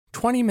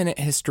20-Minute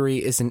History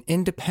is an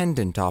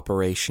independent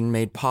operation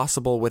made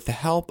possible with the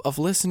help of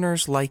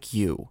listeners like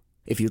you.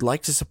 If you'd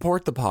like to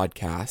support the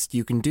podcast,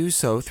 you can do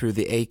so through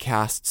the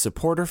Acast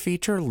supporter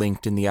feature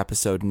linked in the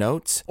episode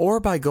notes, or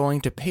by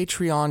going to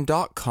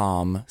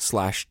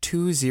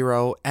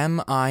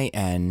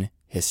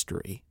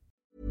patreon.com/20minhistory.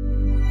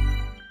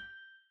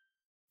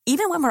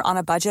 Even when we're on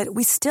a budget,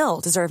 we still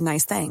deserve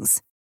nice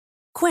things.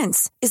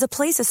 Quince is a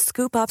place to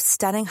scoop up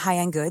stunning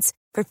high-end goods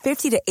for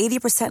 50 to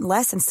 80%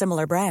 less than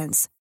similar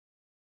brands.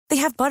 They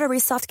have buttery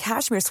soft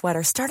cashmere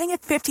sweaters starting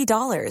at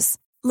 $50,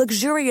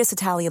 luxurious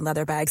Italian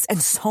leather bags,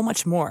 and so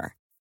much more.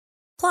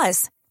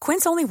 Plus,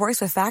 Quince only works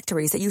with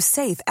factories that use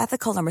safe,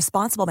 ethical, and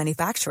responsible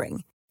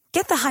manufacturing.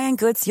 Get the high-end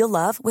goods you'll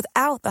love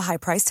without the high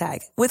price tag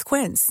with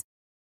Quince.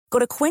 Go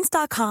to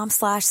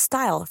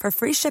quince.com/style for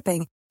free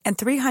shipping and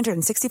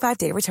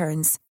 365-day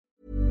returns.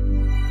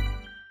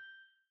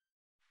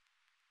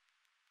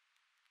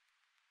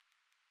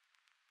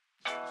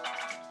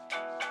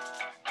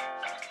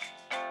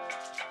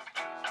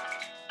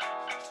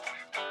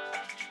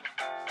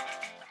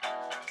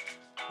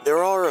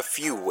 There are a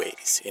few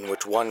ways in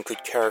which one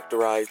could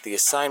characterize the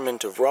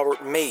assignment of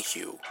Robert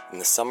Mayhew in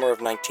the summer of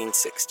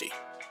 1960.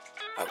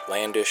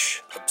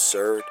 Outlandish,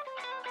 absurd,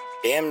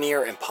 damn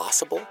near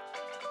impossible.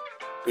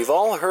 We've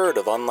all heard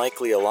of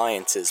unlikely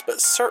alliances,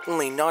 but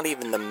certainly not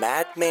even the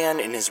madman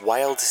in his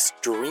wildest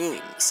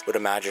dreams would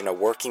imagine a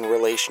working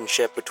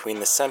relationship between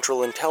the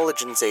Central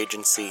Intelligence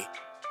Agency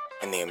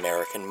and the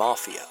American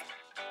Mafia.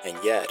 And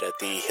yet, at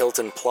the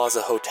Hilton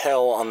Plaza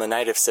Hotel on the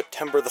night of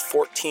September the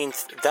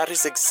 14th, that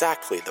is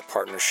exactly the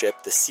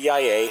partnership the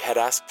CIA had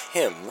asked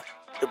him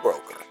to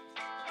broker.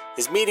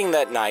 His meeting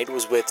that night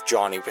was with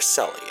Johnny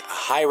Rosselli, a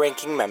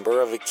high-ranking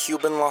member of a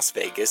Cuban Las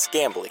Vegas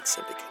gambling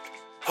syndicate.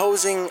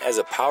 Posing as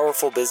a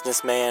powerful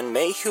businessman,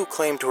 Mayhew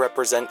claimed to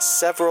represent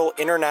several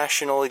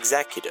international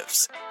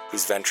executives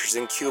whose ventures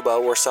in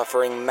Cuba were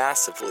suffering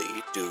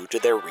massively due to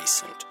their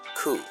recent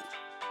coup.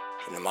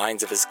 In the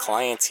minds of his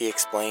clients, he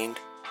explained,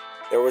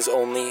 there was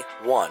only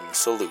one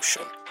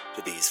solution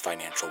to these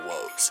financial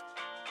woes.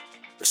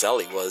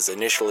 Rosselli was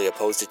initially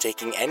opposed to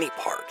taking any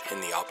part in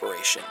the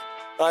operation,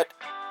 but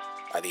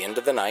by the end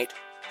of the night,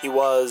 he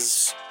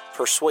was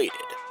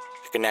persuaded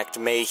to connect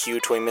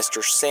Mayhew to a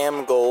Mr.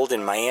 Sam Gold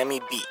in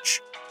Miami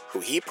Beach, who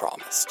he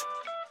promised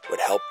would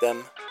help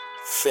them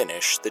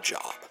finish the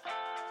job.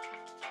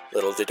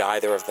 Little did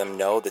either of them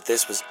know that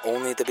this was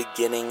only the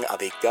beginning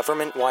of a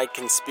government-wide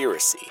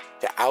conspiracy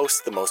to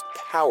oust the most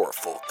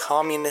powerful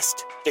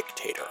communist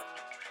dictator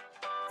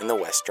in the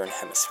Western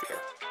Hemisphere.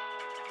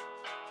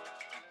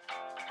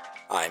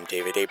 I'm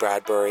David A.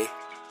 Bradbury,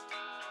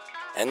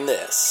 and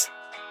this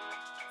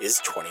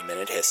is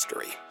 20-Minute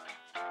History.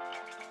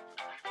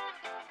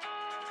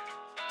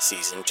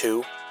 Season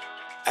 2,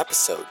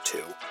 Episode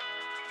 2,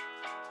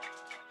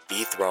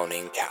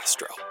 Dethroning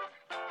Castro.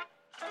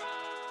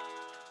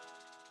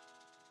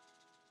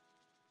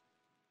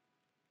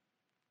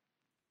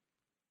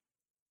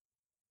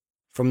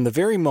 From the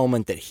very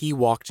moment that he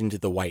walked into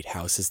the White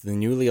House as the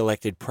newly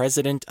elected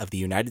President of the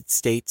United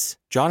States,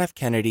 John F.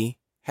 Kennedy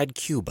had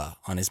Cuba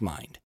on his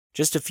mind.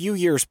 Just a few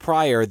years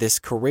prior, this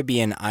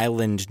Caribbean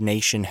island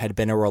nation had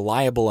been a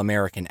reliable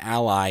American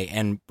ally,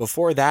 and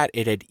before that,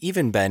 it had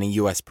even been a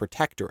U.S.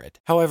 protectorate.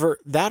 However,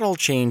 that all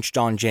changed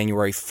on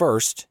January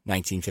 1st,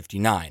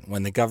 1959,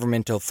 when the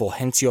government of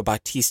Fulgencio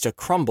Batista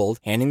crumbled,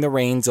 handing the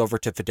reins over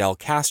to Fidel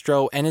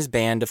Castro and his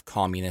band of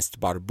communist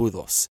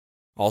barbudos,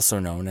 also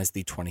known as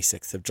the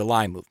 26th of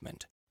July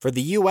movement. For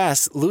the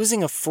U.S.,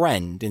 losing a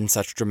friend in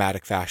such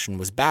dramatic fashion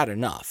was bad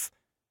enough.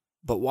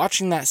 But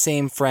watching that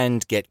same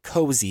friend get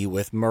cozy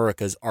with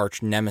Murica's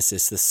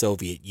arch-nemesis, the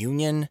Soviet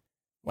Union,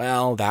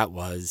 well, that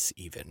was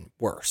even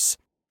worse.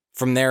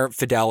 From there,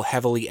 Fidel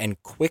heavily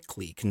and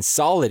quickly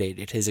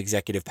consolidated his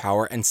executive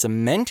power and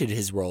cemented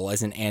his role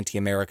as an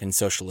anti-American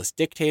socialist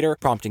dictator,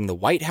 prompting the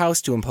White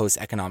House to impose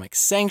economic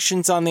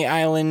sanctions on the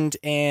island,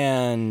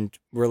 and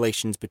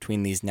relations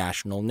between these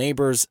national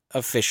neighbors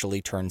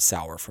officially turned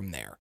sour from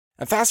there.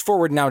 And fast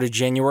forward now to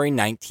January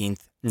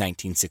 19th,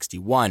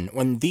 1961,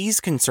 when these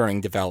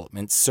concerning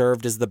developments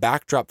served as the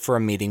backdrop for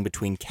a meeting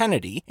between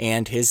Kennedy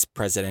and his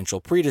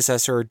presidential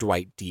predecessor,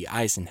 Dwight D.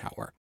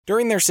 Eisenhower.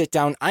 During their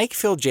sit-down, Ike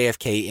filled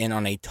JFK in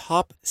on a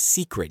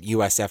top-secret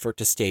U.S. effort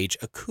to stage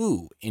a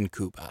coup in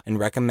Cuba and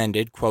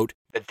recommended, quote,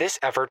 that this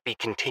effort be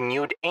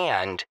continued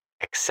and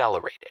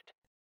accelerated.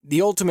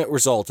 The ultimate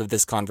result of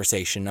this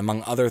conversation,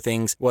 among other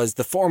things, was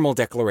the formal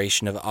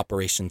declaration of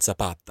Operation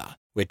Zapata,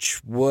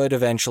 which would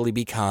eventually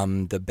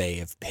become the Bay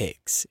of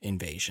Pigs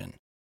invasion.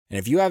 And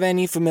if you have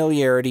any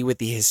familiarity with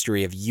the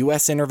history of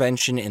U.S.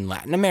 intervention in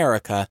Latin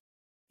America,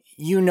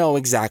 you know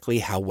exactly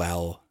how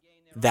well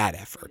that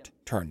effort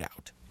turned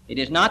out. It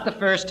is not the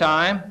first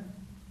time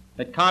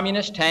that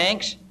communist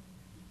tanks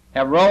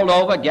have rolled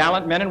over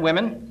gallant men and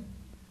women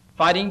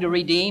fighting to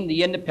redeem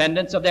the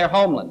independence of their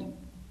homeland.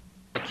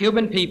 The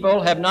Cuban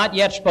people have not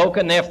yet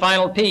spoken their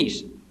final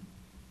piece,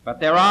 but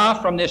there are,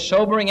 from this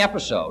sobering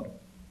episode,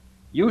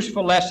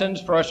 useful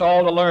lessons for us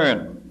all to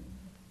learn.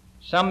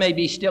 Some may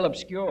be still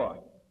obscure,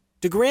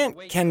 To grant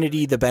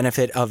Kennedy the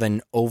benefit of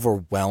an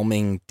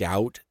overwhelming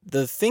doubt,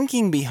 the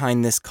thinking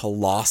behind this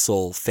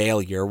colossal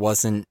failure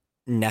wasn't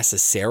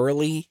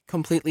necessarily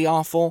completely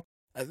awful.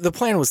 The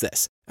plan was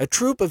this. A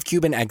troop of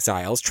Cuban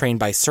exiles trained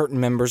by certain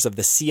members of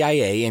the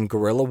CIA in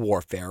guerrilla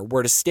warfare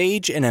were to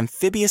stage an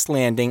amphibious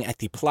landing at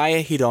the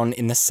Playa Hidon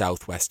in the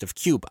southwest of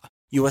Cuba.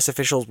 U.S.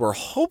 officials were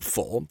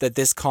hopeful that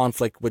this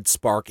conflict would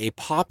spark a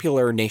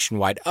popular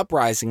nationwide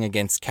uprising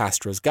against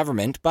Castro's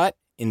government, but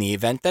in the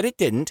event that it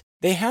didn't,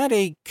 they had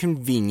a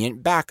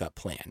convenient backup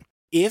plan.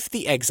 If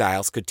the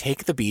exiles could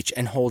take the beach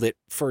and hold it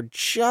for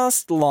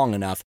just long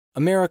enough,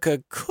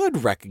 America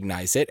could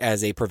recognize it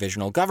as a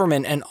provisional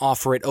government and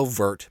offer it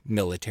overt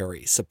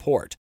military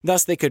support.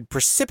 Thus, they could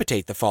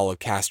precipitate the fall of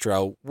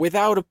Castro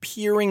without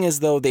appearing as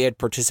though they had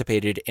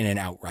participated in an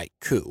outright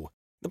coup.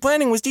 The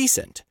planning was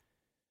decent,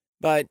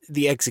 but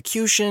the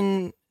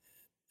execution,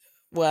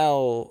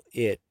 well,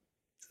 it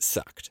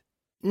sucked.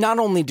 Not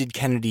only did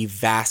Kennedy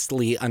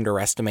vastly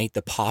underestimate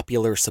the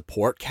popular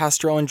support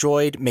Castro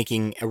enjoyed,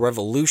 making a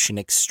revolution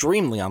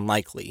extremely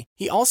unlikely,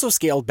 he also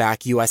scaled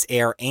back U.S.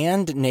 air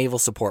and naval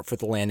support for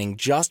the landing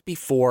just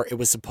before it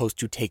was supposed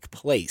to take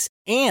place.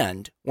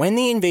 And when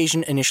the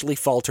invasion initially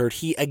faltered,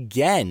 he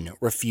again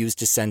refused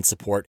to send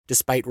support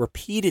despite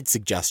repeated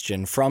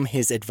suggestion from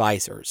his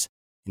advisors.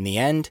 In the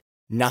end,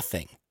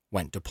 nothing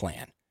went to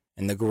plan,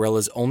 and the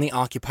guerrillas only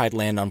occupied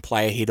land on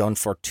Playa Hidon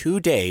for 2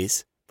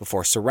 days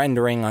before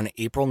surrendering on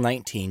April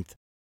 19th,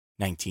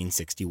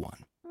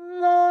 1961.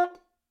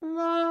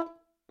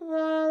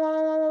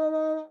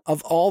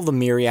 Of all the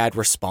myriad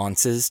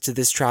responses to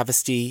this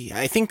travesty,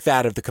 I think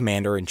that of the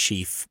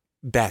commander-in-chief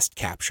best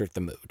captured the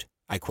mood.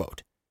 I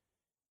quote,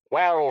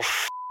 "Well,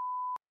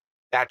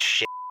 that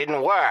shit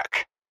didn't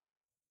work."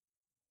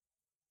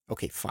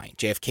 Okay, fine,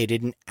 JFK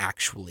didn't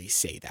actually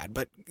say that,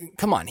 but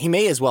come on, he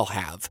may as well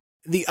have.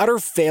 The utter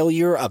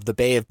failure of the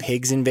Bay of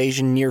Pigs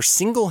invasion near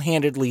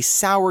single-handedly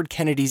soured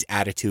Kennedy's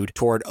attitude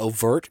toward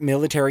overt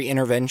military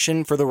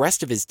intervention for the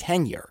rest of his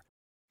tenure.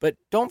 But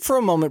don't for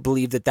a moment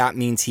believe that that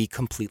means he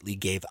completely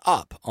gave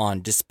up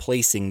on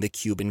displacing the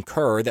Cuban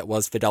cur that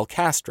was Fidel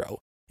Castro.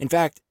 In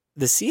fact,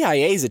 the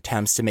CIA's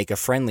attempts to make a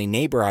friendly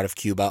neighbor out of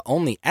Cuba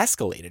only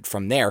escalated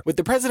from there, with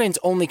the president's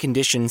only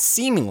condition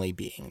seemingly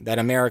being that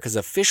America's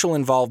official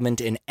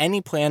involvement in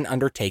any plan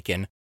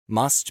undertaken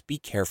must be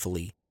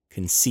carefully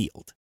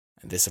concealed.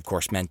 This, of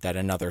course, meant that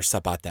another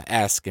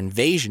Zapata-esque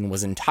invasion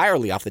was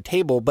entirely off the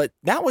table, but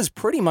that was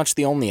pretty much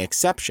the only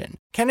exception.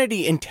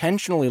 Kennedy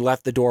intentionally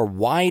left the door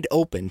wide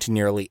open to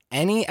nearly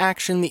any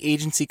action the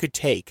agency could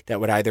take that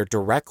would either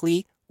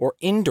directly or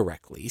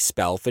indirectly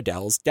spell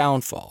Fidel's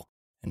downfall.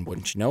 And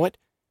wouldn't you know it,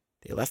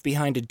 they left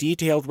behind a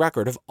detailed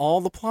record of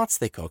all the plots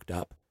they cooked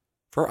up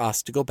for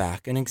us to go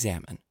back and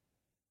examine.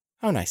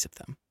 How nice of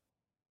them.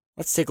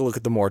 Let's take a look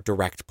at the more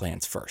direct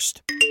plans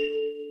first.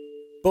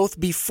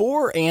 Both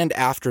before and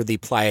after the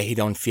Playa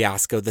Hidon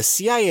fiasco, the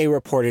CIA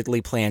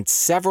reportedly planned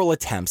several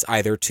attempts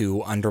either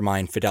to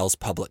undermine Fidel's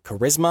public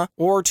charisma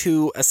or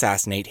to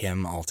assassinate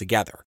him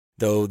altogether.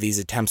 Though these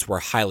attempts were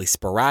highly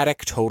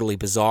sporadic, totally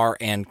bizarre,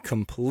 and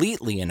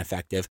completely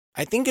ineffective,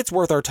 I think it's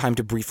worth our time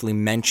to briefly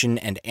mention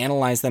and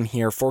analyze them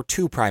here for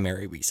 2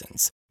 primary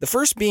reasons. The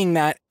first being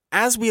that,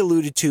 as we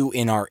alluded to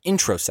in our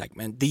intro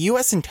segment, the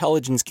U.S.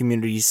 intelligence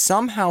community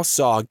somehow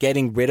saw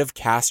getting rid of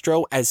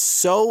Castro as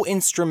so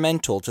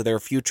instrumental to their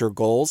future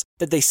goals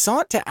that they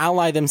sought to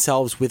ally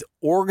themselves with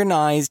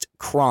organized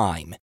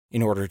crime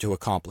in order to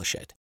accomplish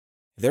it.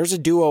 If there's a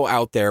duo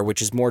out there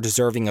which is more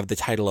deserving of the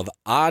title of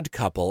odd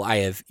couple, I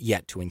have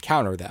yet to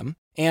encounter them.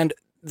 And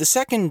the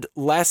second,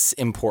 less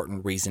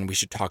important reason we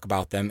should talk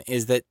about them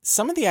is that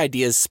some of the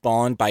ideas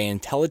spawned by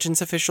intelligence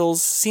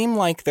officials seem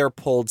like they're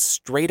pulled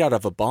straight out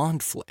of a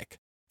Bond flick.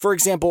 For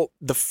example,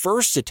 the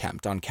first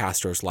attempt on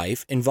Castro's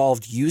life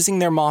involved using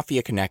their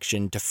mafia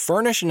connection to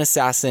furnish an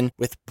assassin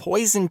with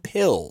poison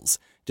pills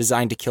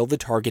designed to kill the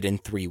target in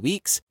 3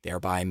 weeks,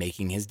 thereby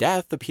making his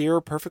death appear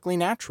perfectly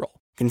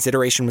natural.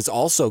 Consideration was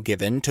also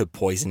given to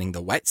poisoning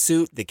the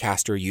wetsuit that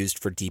Castro used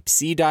for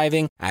deep-sea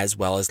diving, as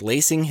well as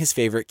lacing his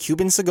favorite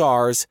Cuban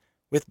cigars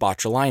with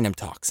botulinum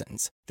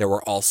toxins. There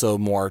were also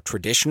more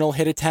traditional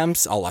hit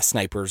attempts, a la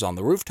snipers on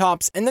the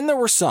rooftops, and then there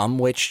were some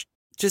which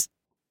just...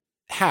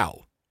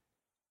 How?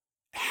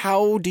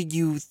 How did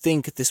you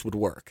think this would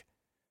work?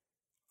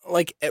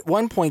 Like, at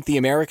one point, the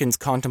Americans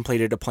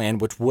contemplated a plan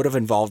which would have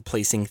involved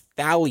placing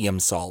thallium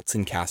salts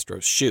in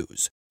Castro's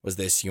shoes. Was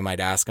this, you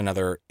might ask,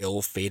 another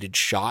ill-fated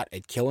shot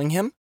at killing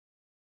him?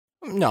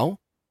 No.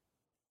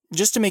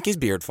 Just to make his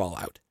beard fall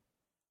out.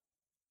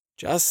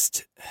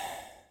 Just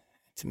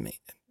to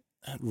make...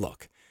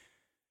 Look.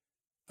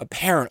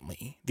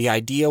 Apparently, the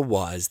idea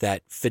was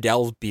that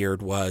Fidel's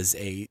beard was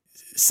a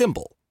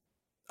symbol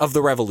of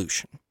the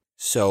revolution.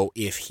 So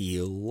if he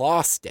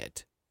lost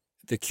it,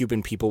 the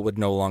Cuban people would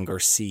no longer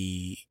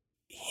see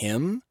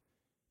him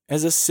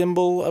as a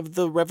symbol of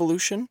the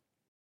revolution?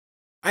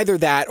 Either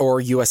that,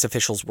 or U.S.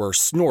 officials were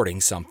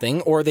snorting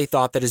something, or they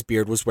thought that his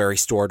beard was where he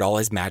stored all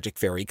his magic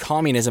fairy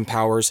communism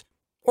powers,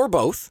 or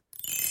both.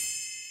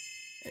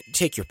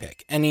 Take your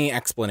pick. Any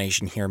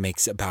explanation here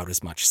makes about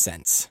as much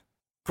sense.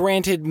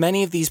 Granted,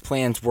 many of these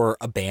plans were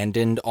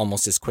abandoned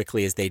almost as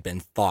quickly as they'd been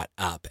thought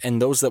up,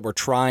 and those that were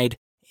tried,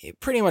 it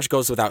pretty much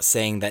goes without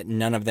saying that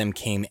none of them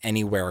came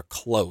anywhere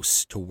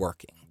close to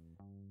working.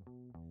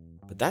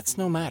 But that's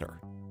no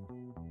matter.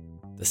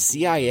 The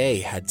CIA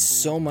had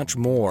so much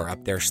more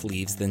up their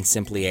sleeves than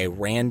simply a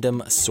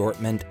random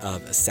assortment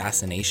of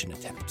assassination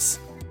attempts.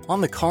 On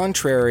the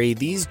contrary,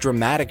 these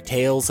dramatic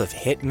tales of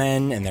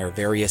hitmen and their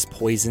various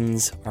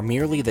poisons are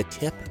merely the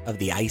tip of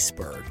the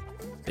iceberg,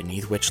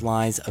 beneath which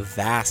lies a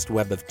vast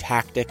web of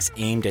tactics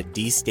aimed at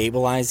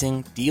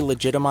destabilizing,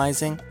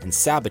 delegitimizing, and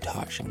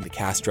sabotaging the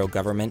Castro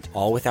government,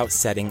 all without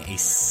setting a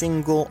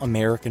single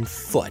American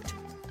foot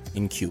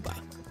in Cuba.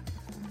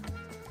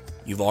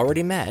 You've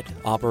already met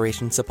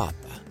Operation Zapata.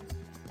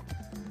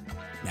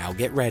 Now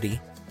get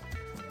ready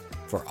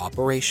for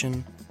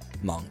Operation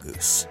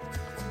Mongoose.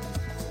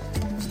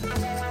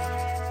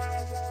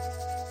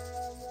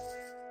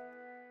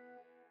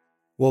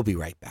 We'll be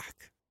right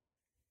back.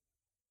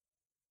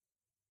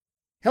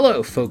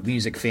 Hello, folk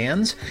music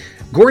fans.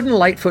 Gordon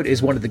Lightfoot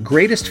is one of the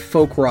greatest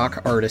folk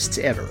rock artists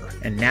ever,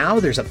 and now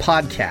there's a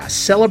podcast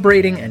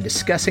celebrating and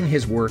discussing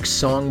his work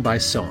song by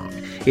song.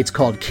 It's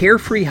called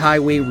Carefree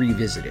Highway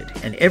Revisited,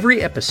 and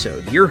every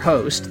episode, your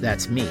host,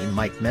 that's me,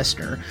 Mike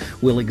Messner,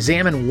 will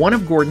examine one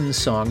of Gordon's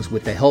songs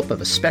with the help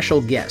of a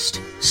special guest.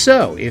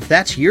 So, if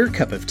that's your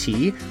cup of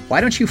tea, why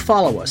don't you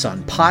follow us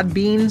on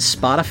Podbean,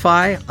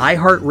 Spotify,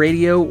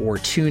 iHeartRadio, or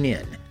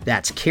TuneIn?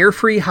 That's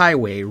Carefree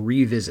Highway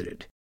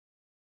Revisited.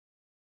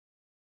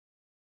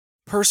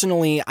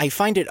 Personally, I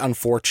find it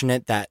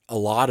unfortunate that a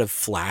lot of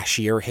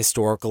flashier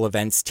historical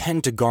events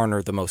tend to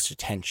garner the most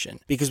attention,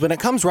 because when it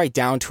comes right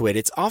down to it,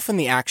 it's often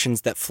the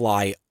actions that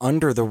fly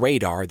under the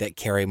radar that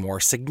carry more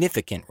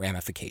significant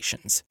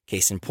ramifications.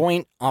 Case in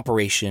point,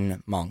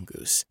 Operation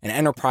Mongoose, an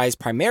enterprise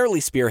primarily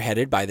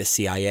spearheaded by the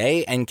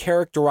CIA and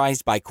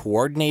characterized by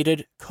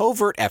coordinated,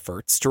 covert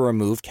efforts to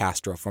remove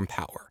Castro from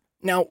power.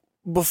 Now,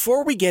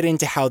 before we get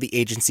into how the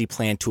agency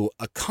planned to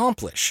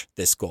accomplish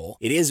this goal,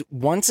 it is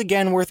once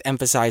again worth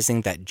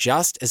emphasizing that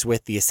just as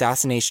with the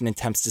assassination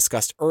attempts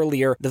discussed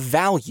earlier, the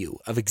value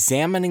of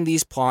examining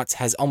these plots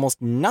has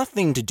almost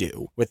nothing to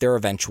do with their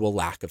eventual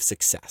lack of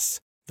success.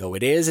 Though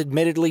it is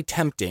admittedly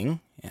tempting,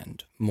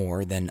 and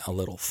more than a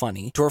little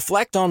funny, to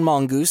reflect on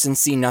Mongoose and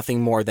see nothing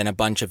more than a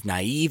bunch of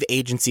naive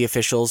agency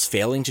officials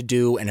failing to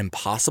do an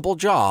impossible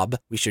job,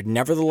 we should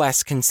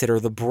nevertheless consider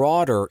the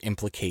broader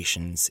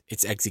implications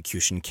its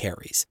execution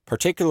carries,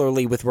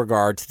 particularly with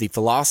regard to the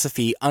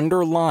philosophy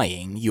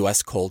underlying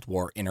U.S. Cold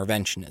War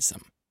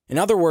interventionism. In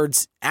other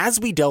words,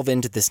 as we delve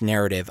into this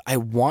narrative, I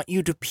want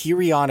you to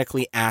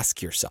periodically ask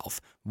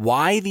yourself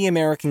why the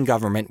American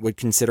government would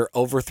consider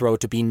overthrow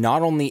to be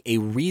not only a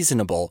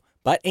reasonable,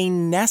 but a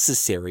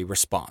necessary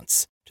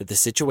response to the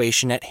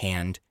situation at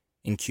hand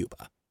in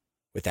Cuba.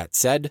 With that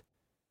said,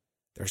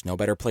 there's no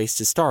better place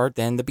to start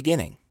than the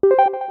beginning.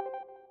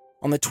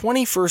 On the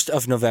 21st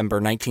of November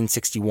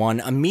 1961,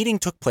 a meeting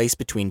took place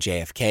between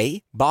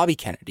JFK, Bobby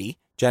Kennedy,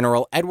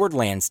 General Edward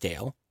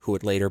Lansdale, who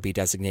would later be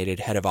designated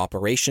head of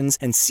operations,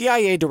 and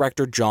CIA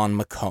Director John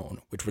McCone,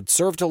 which would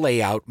serve to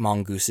lay out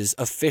Mongoose's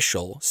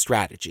official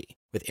strategy.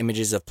 With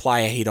images of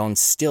Playa Girón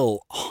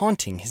still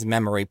haunting his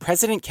memory,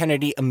 President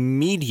Kennedy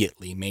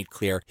immediately made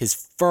clear his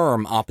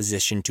firm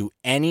opposition to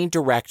any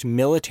direct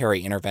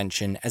military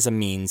intervention as a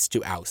means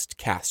to oust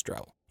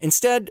Castro.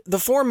 Instead, the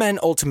four men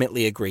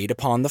ultimately agreed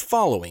upon the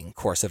following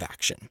course of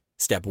action.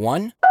 Step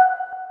 1.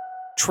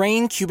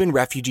 Train Cuban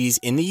refugees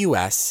in the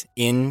U.S.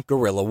 in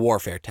guerrilla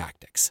warfare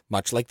tactics,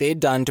 much like they had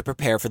done to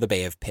prepare for the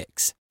Bay of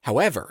Pigs.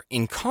 However,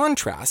 in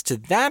contrast to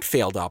that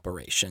failed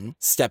operation,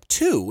 Step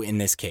 2 in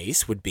this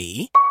case would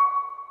be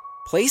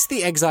place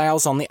the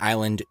exiles on the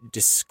island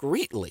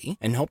discreetly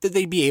and hope that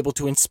they'd be able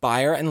to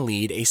inspire and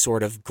lead a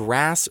sort of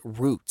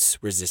grassroots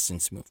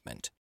resistance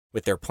movement.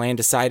 With their plan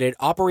decided,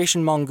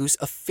 Operation Mongoose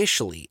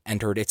officially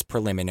entered its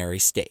preliminary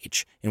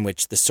stage, in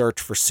which the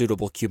search for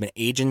suitable Cuban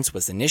agents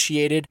was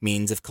initiated,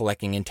 means of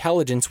collecting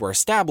intelligence were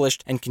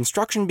established, and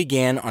construction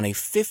began on a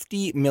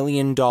 $50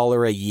 million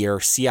a year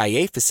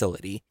CIA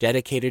facility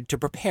dedicated to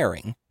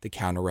preparing the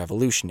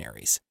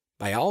counter-revolutionaries.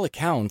 By all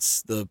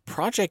accounts, the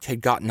project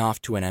had gotten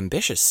off to an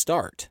ambitious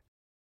start.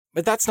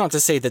 But that's not to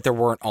say that there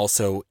weren't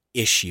also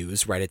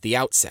issues right at the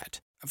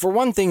outset. For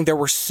one thing, there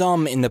were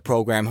some in the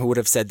program who would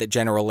have said that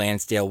General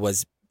Lansdale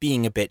was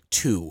being a bit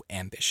too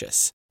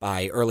ambitious.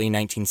 By early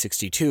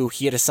 1962,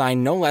 he had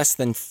assigned no less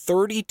than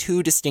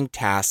 32 distinct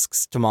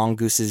tasks to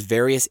Mongoose's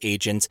various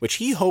agents, which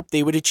he hoped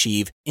they would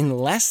achieve in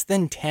less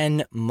than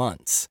 10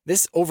 months.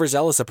 This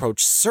overzealous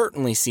approach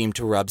certainly seemed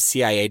to rub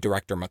CIA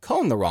Director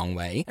McCone the wrong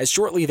way, as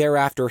shortly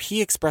thereafter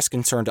he expressed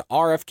concern to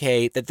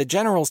RFK that the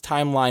general's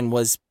timeline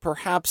was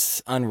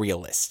perhaps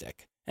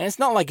unrealistic. And it's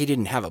not like he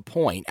didn't have a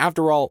point.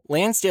 After all,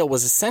 Lansdale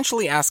was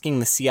essentially asking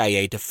the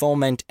CIA to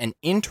foment an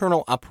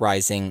internal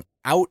uprising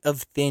out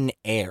of thin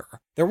air,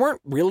 There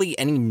weren't really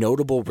any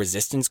notable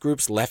resistance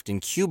groups left in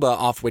Cuba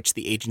off which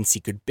the agency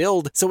could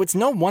build, so it's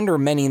no wonder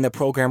many in the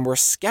program were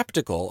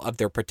skeptical of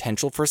their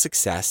potential for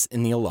success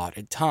in the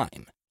allotted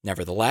time.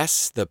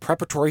 Nevertheless, the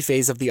preparatory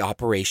phase of the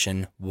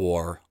operation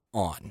wore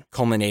on,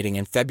 culminating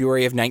in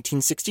February of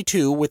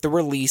 1962 with the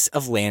release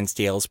of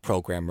Lansdale's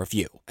Program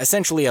Review,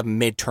 essentially a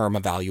midterm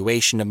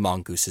evaluation of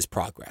Mongoose's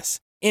progress.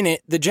 In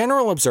it, the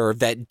general observed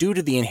that due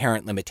to the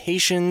inherent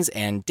limitations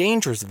and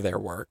dangers of their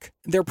work,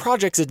 their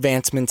project's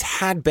advancements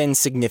had been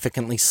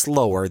significantly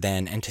slower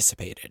than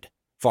anticipated.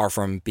 Far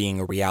from being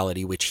a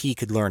reality which he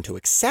could learn to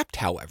accept,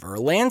 however,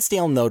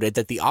 Lansdale noted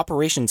that the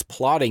operation's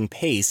plodding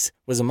pace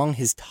was among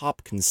his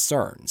top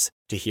concerns.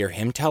 To hear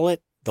him tell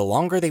it, the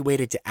longer they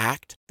waited to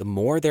act, the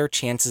more their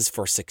chances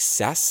for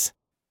success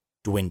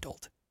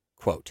dwindled.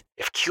 Quote,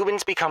 "If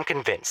Cubans become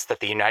convinced that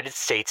the United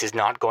States is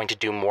not going to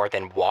do more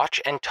than watch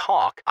and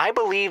talk, I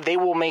believe they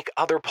will make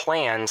other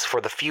plans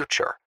for the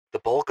future. The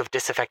bulk of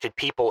disaffected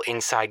people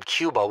inside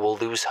Cuba will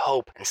lose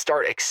hope and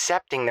start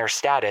accepting their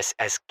status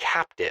as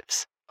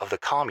captives of the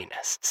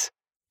communists."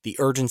 The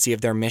urgency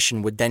of their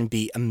mission would then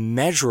be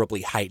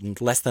immeasurably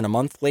heightened less than a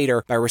month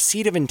later by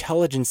receipt of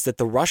intelligence that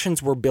the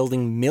Russians were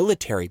building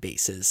military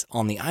bases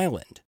on the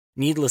island.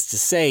 Needless to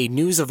say,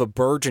 news of a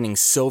burgeoning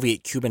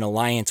Soviet-Cuban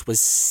alliance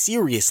was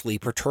seriously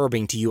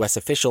perturbing to U.S.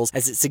 officials,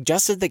 as it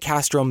suggested that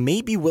Castro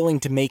may be willing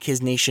to make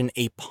his nation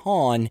a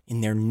pawn in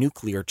their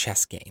nuclear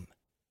chess game.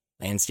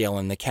 Lansdale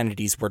and the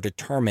Kennedys were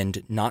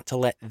determined not to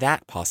let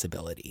that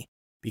possibility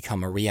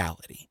become a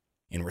reality.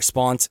 In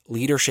response,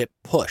 leadership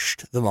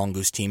pushed the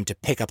Mongoose team to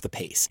pick up the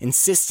pace,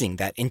 insisting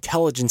that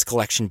intelligence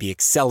collection be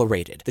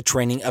accelerated, the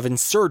training of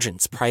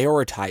insurgents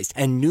prioritized,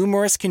 and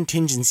numerous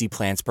contingency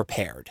plans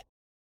prepared.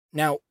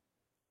 Now,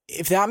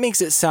 if that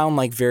makes it sound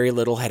like very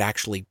little had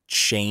actually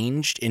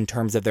changed in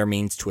terms of their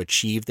means to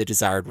achieve the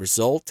desired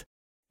result,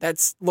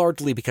 that's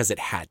largely because it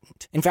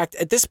hadn't. In fact,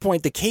 at this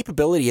point, the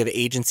capability of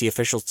agency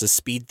officials to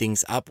speed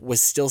things up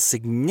was still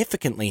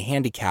significantly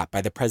handicapped by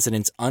the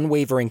president's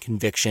unwavering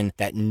conviction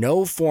that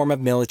no form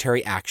of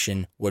military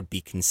action would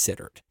be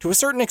considered. To a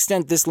certain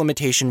extent, this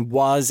limitation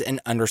was an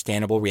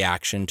understandable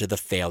reaction to the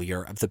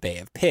failure of the Bay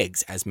of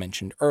Pigs, as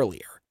mentioned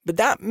earlier. But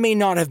that may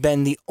not have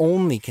been the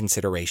only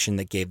consideration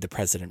that gave the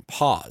president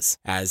pause.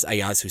 As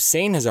Ayaz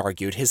Hussein has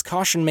argued, his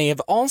caution may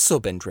have also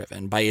been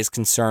driven by his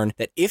concern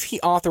that if he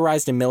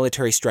authorized a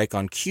military strike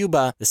on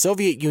Cuba, the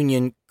Soviet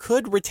Union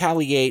could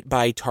retaliate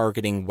by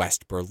targeting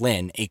West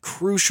Berlin, a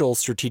crucial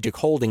strategic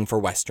holding for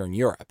Western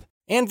Europe.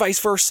 And vice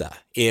versa.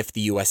 If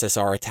the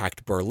USSR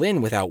attacked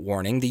Berlin without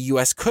warning, the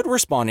US could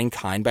respond in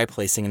kind by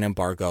placing an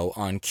embargo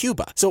on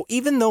Cuba. So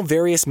even though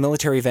various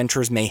military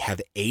ventures may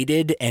have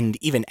aided and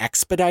even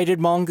expedited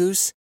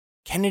Mongoose,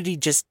 Kennedy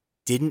just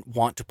didn't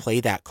want to play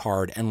that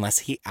card unless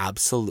he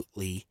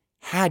absolutely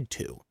had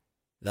to.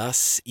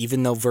 Thus,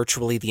 even though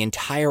virtually the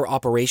entire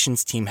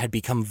operations team had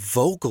become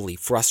vocally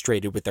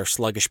frustrated with their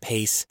sluggish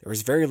pace, there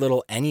was very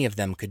little any of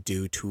them could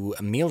do to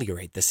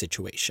ameliorate the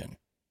situation.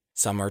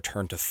 Summer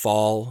turned to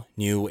fall,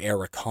 new air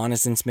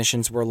reconnaissance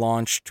missions were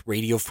launched,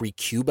 Radio Free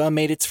Cuba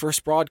made its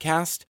first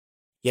broadcast.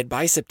 Yet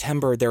by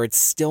September, there had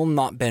still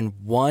not been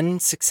one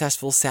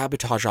successful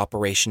sabotage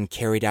operation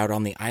carried out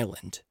on the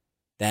island.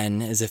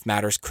 Then, as if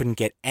matters couldn't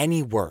get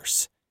any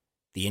worse,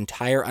 the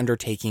entire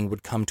undertaking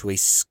would come to a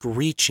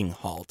screeching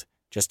halt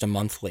just a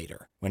month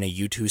later, when a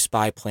U-2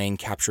 spy plane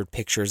captured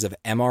pictures of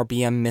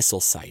MRBM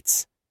missile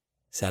sites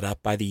set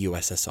up by the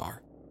USSR.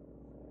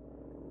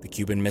 The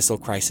Cuban Missile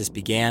Crisis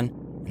began,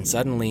 and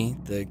suddenly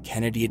the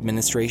Kennedy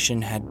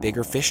administration had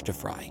bigger fish to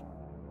fry.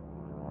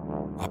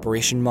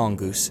 Operation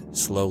Mongoose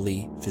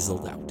slowly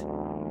fizzled out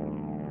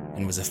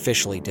and was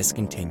officially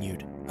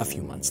discontinued a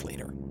few months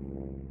later.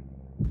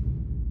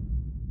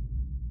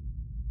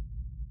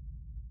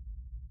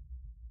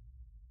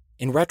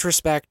 In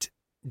retrospect,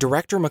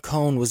 Director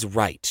McCone was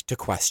right to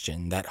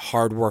question that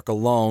hard work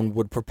alone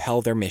would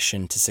propel their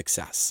mission to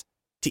success.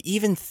 To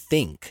even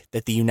think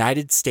that the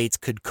United States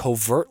could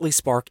covertly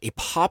spark a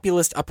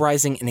populist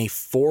uprising in a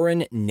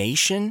foreign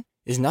nation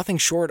is nothing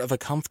short of a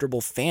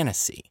comfortable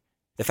fantasy.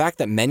 The fact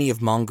that many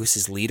of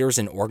Mongoose's leaders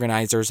and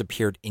organizers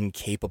appeared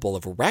incapable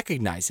of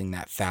recognizing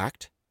that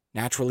fact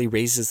naturally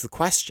raises the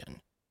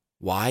question,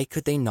 why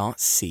could they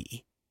not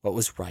see what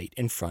was right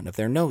in front of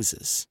their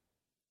noses?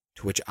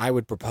 To which I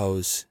would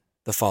propose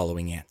the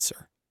following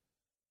answer.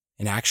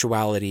 In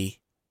actuality,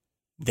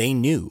 they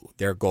knew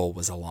their goal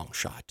was a long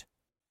shot.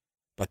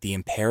 But the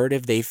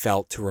imperative they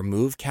felt to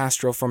remove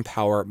Castro from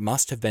power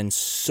must have been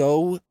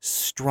so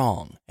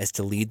strong as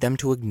to lead them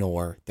to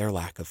ignore their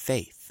lack of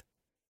faith.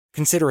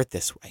 Consider it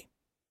this way.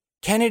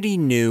 Kennedy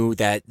knew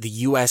that the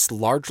U.S.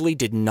 largely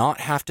did not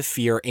have to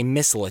fear a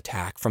missile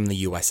attack from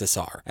the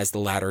USSR, as the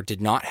latter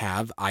did not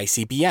have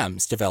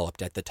ICBMs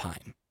developed at the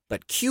time.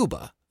 But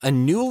Cuba, a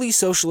newly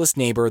socialist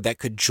neighbor that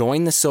could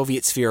join the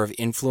Soviet sphere of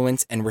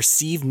influence and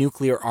receive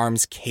nuclear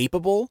arms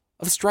capable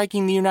of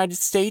striking the United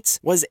States,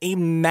 was a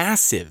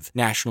massive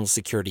national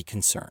security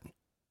concern,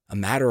 a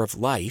matter of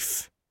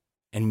life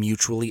and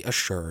mutually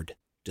assured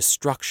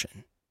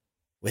destruction.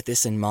 With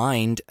this in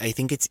mind, I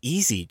think it's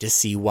easy to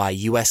see why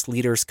U.S.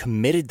 leaders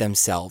committed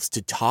themselves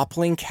to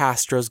toppling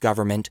Castro's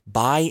government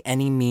by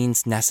any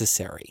means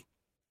necessary.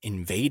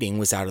 Invading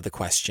was out of the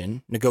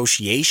question,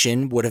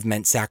 negotiation would have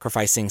meant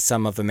sacrificing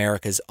some of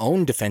America's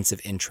own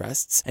defensive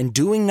interests, and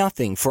doing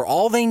nothing, for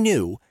all they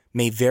knew,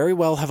 may very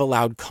well have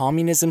allowed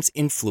communism's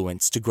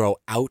influence to grow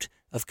out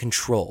of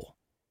control,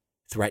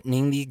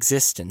 threatening the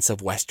existence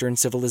of Western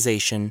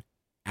civilization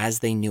as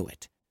they knew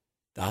it.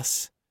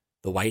 Thus,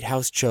 the White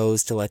House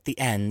chose to let the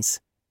ends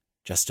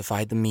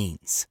justify the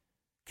means,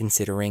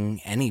 considering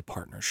any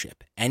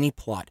partnership, any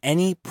plot,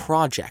 any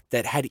project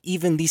that had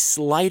even the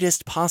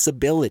slightest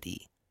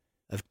possibility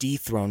of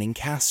dethroning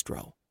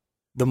Castro.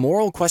 The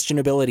moral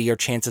questionability or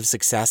chance of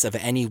success of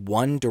any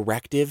one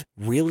directive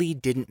really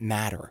didn't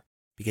matter,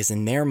 because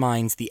in their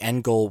minds the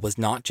end goal was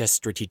not just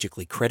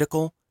strategically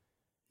critical,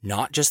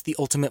 not just the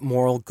ultimate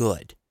moral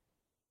good,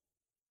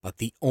 but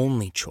the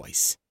only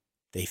choice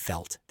they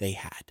felt they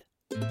had.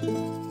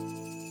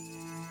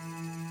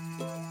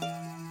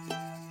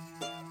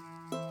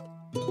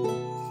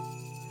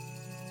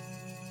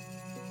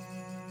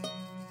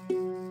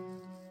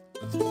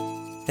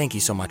 Thank you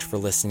so much for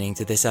listening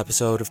to this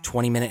episode of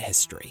 20 Minute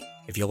History.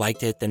 If you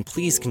liked it, then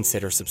please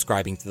consider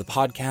subscribing to the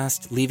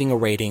podcast, leaving a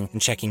rating,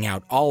 and checking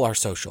out all our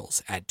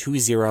socials at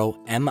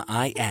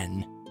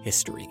 20MIN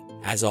History.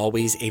 As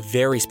always, a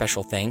very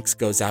special thanks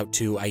goes out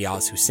to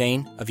Ayaz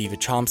Hussein, Aviva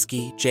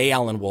Chomsky, J.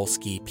 Allen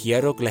Wolski,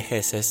 Piero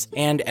Glejeses,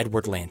 and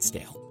Edward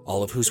Lansdale,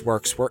 all of whose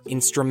works were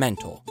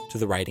instrumental to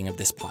the writing of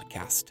this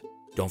podcast.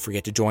 Don't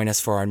forget to join us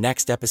for our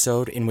next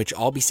episode, in which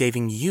I'll be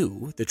saving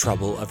you the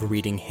trouble of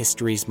reading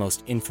history's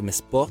most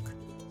infamous book.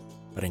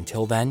 But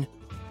until then,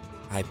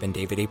 I've been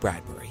David A.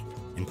 Bradbury,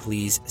 and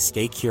please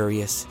stay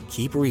curious,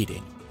 keep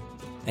reading,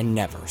 and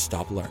never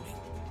stop learning,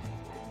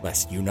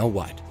 lest you know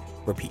what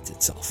repeats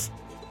itself.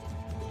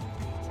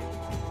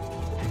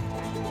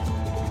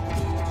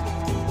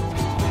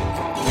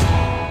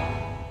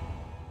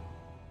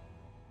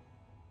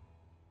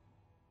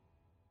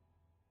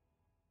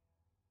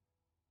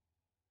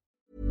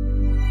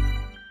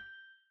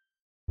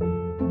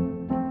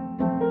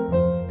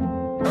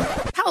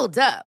 Hold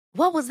up.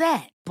 What was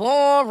that?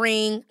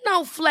 Boring.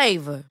 No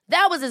flavor.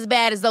 That was as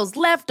bad as those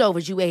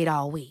leftovers you ate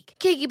all week.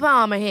 Keke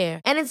Palmer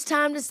here. And it's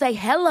time to say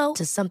hello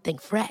to something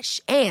fresh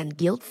and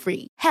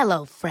guilt-free.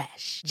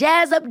 HelloFresh.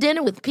 Jazz up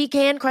dinner with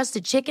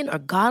pecan-crusted chicken or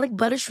garlic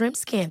butter shrimp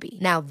scampi.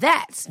 Now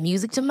that's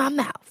music to my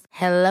mouth.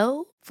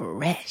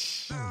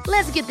 HelloFresh.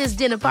 Let's get this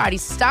dinner party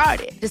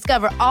started.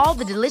 Discover all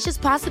the delicious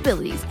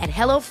possibilities at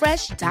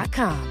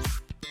HelloFresh.com.